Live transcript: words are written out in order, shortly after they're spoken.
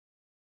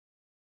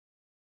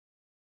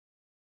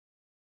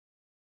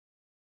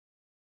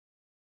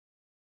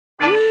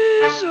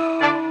Yeah,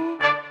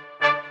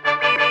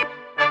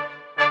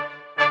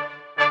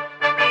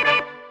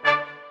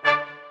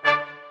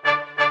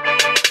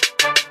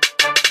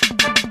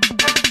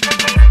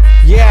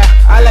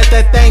 I let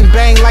that thing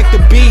bang like the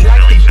beat.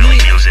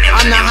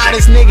 I'm the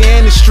hottest nigga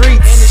in the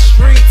streets.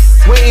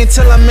 Wait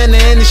until I'm in the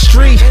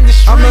industry.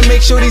 I'ma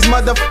make sure these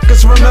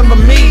motherfuckers remember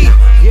me.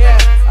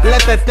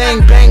 Let that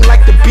thing bang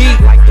like the beat.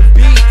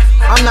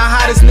 I'm the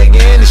hottest nigga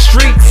in the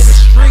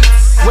streets.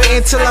 Wait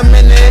until I'm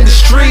in the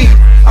industry.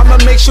 I'ma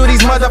make sure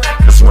these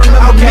motherfuckers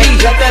remember me.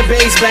 Let that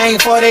bass bang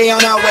 40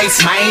 on our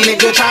waist, man.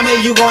 If you try me,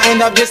 you gon'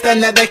 end up just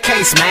another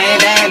case, man.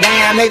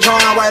 Damn, they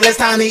drawing well,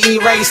 it's time to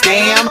erase,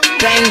 damn.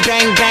 Bang,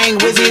 bang, bang,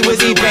 whizzy,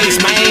 whizzy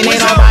bass, man.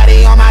 Ain't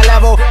nobody on my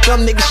level,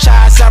 them niggas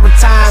shy several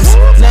times.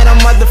 Now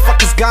them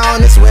motherfuckers gone,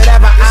 it's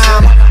whatever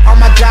I'm.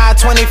 On my job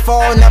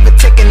 24, never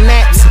taking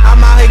naps. I'm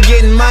out here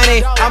getting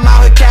money, I'm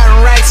out here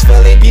counting racks.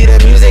 Philly be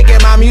the music,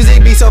 and my music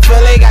be so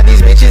Philly. Got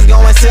these bitches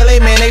going silly,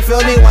 man, they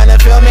feel me, wanna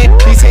feel me.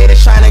 These haters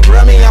tryna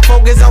grill me, I'm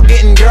focused on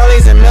getting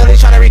girlies and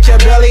millies, tryna reach a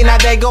billy. Now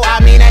they go, I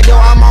mean they do,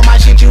 I'm on my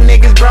shit, you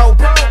niggas broke.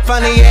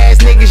 Funny ass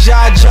niggas,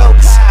 y'all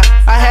jokes.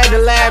 I had to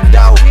laugh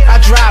though, I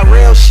drop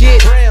real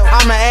shit,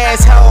 I'm an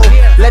asshole.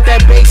 Let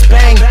that bass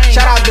bang,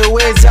 shout out to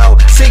Wizzo.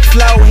 Sick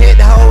flow, hit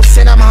hoes,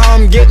 send them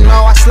home, get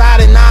more. I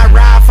slide and I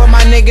ride for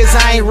my niggas,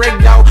 I ain't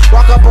rigged though.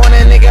 Walk up on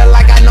a nigga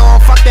like I know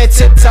him, fuck that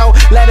tiptoe.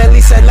 Let at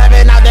least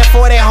 11 out there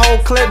for that whole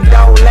clip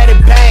though. Let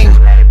it bang,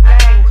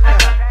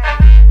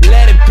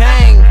 let it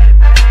bang.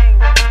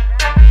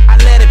 I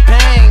let it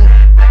bang,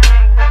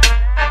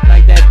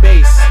 like that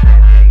bass.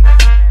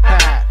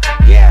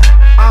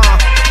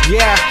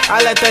 Yeah,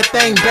 I let that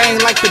thing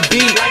bang like the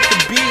beat.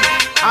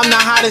 I'm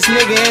the hottest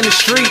nigga in the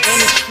streets.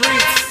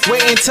 Wait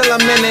until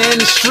I'm in the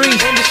industry.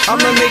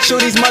 I'ma make sure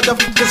these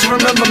motherfuckers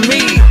remember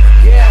me.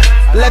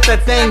 Let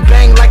that thing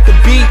bang like the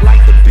beat.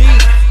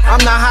 I'm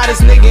the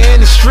hottest nigga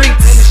in the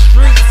streets.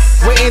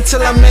 Wait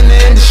until I'm in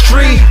the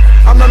industry.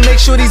 I'ma make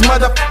sure these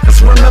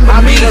motherfuckers remember me.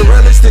 I be the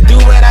realest to do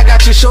it. I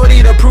got your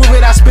shorty to prove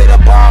it. I spit a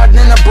bar,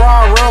 then a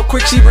bra real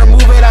quick. She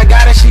remove it. I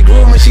got it. She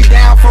grooving. She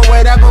down for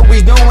whatever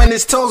we doing.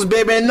 It's toast,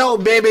 baby. No,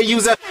 baby.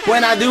 Use it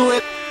when I do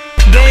it.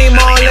 Game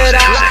all lit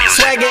out,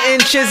 swagger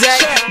in Chizak,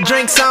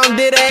 drink some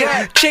did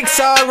it, chicks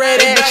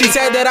already. She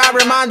said that I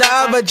remind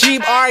her of a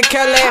Jeep R.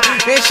 Kelly,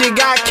 and she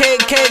got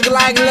cake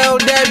like Lil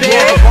Debbie.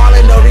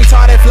 Ballin' though,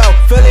 retarded flow,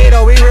 Philly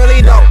though, we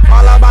really dope.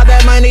 All about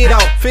that money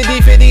though, 50,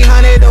 50,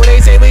 100 though.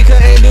 They say we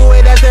couldn't do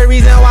it, that's the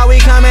reason why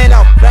we coming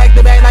though. Back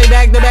to back like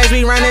back to backs,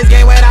 we run this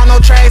game without no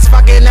tracks.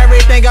 Fucking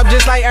everything up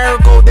just like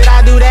Erico. Did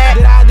I do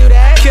that?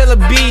 Kill a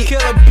beat,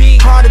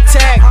 heart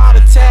attack.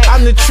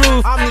 I'm the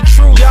truth,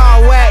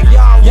 y'all whack.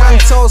 Young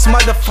Toast,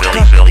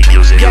 motherfucker.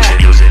 PHILLYMUSIC.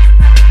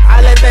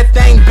 I let that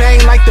thing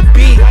bang like the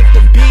beat. I'm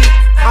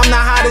the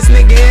hottest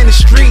nigga in the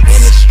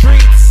streets.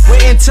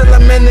 Wait until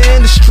I'm in the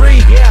industry.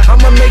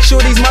 I'ma make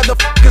sure these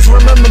motherfuckers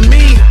remember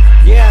me.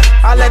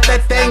 I let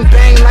that thing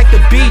bang like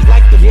the beat.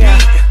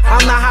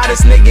 I'm the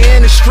hottest nigga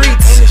in the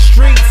streets.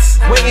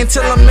 Wait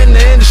until I'm in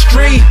the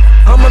industry.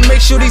 I'ma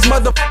make sure these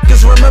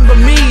motherfuckers remember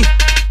me.